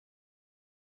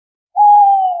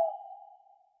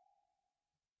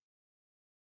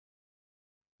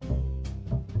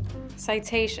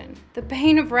Citation, the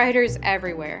bane of writers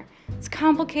everywhere. It's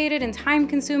complicated and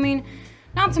time-consuming,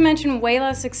 not to mention way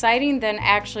less exciting than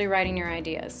actually writing your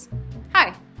ideas.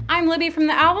 Hi, I'm Libby from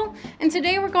the OWL, and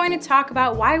today we're going to talk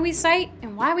about why we cite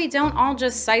and why we don't all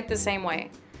just cite the same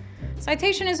way.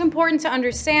 Citation is important to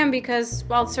understand because,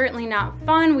 while it's certainly not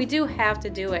fun, we do have to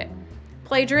do it.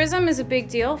 Plagiarism is a big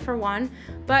deal, for one,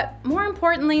 but more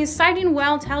importantly, citing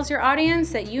well tells your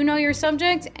audience that you know your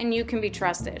subject and you can be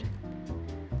trusted.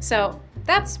 So,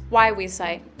 that's why we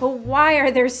cite, but why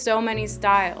are there so many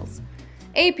styles?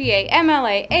 APA,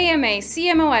 MLA, AMA,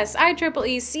 CMOS,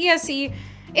 IEEE, CSE,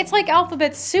 it's like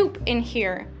alphabet soup in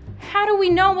here. How do we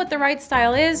know what the right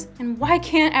style is, and why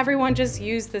can't everyone just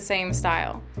use the same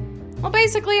style? Well,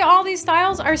 basically, all these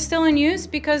styles are still in use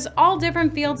because all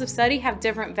different fields of study have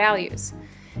different values.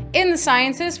 In the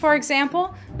sciences, for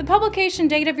example, the publication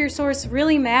date of your source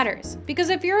really matters because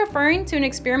if you're referring to an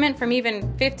experiment from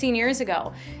even 15 years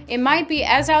ago, it might be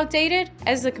as outdated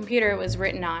as the computer it was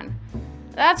written on.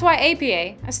 That's why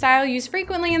APA, a style used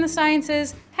frequently in the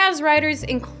sciences, has writers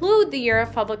include the year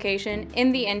of publication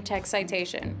in the in-text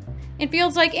citation. In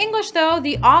fields like English, though,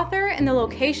 the author and the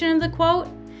location of the quote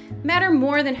matter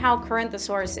more than how current the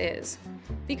source is,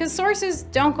 because sources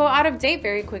don't go out of date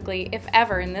very quickly, if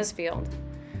ever, in this field.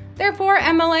 Therefore,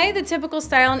 MLA, the typical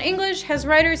style in English, has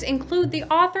writers include the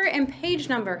author and page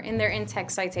number in their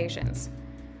in-text citations.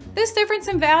 This difference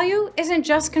in value isn't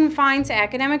just confined to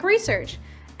academic research.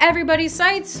 Everybody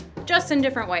cites, just in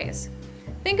different ways.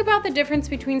 Think about the difference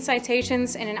between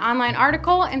citations in an online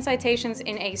article and citations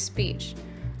in a speech.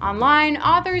 Online,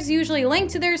 authors usually link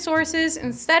to their sources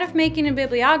instead of making a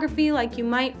bibliography like you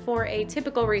might for a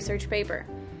typical research paper.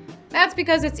 That's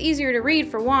because it's easier to read,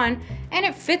 for one, and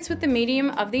it fits with the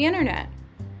medium of the internet.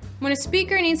 When a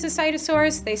speaker needs to cite a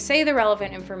source, they say the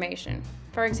relevant information.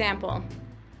 For example,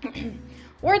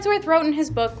 Wordsworth wrote in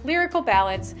his book, Lyrical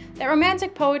Ballads, that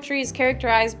romantic poetry is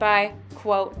characterized by,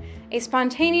 quote, a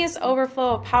spontaneous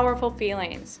overflow of powerful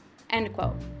feelings, end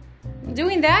quote.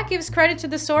 Doing that gives credit to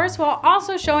the source while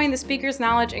also showing the speaker's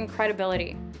knowledge and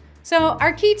credibility. So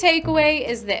our key takeaway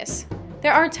is this.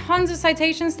 There are tons of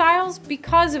citation styles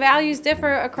because values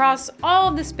differ across all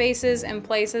of the spaces and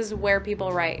places where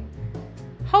people write.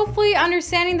 Hopefully,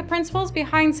 understanding the principles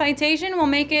behind citation will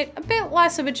make it a bit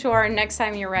less of a chore next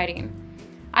time you're writing.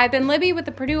 I've been Libby with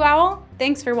the Purdue OWL.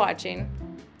 Thanks for watching.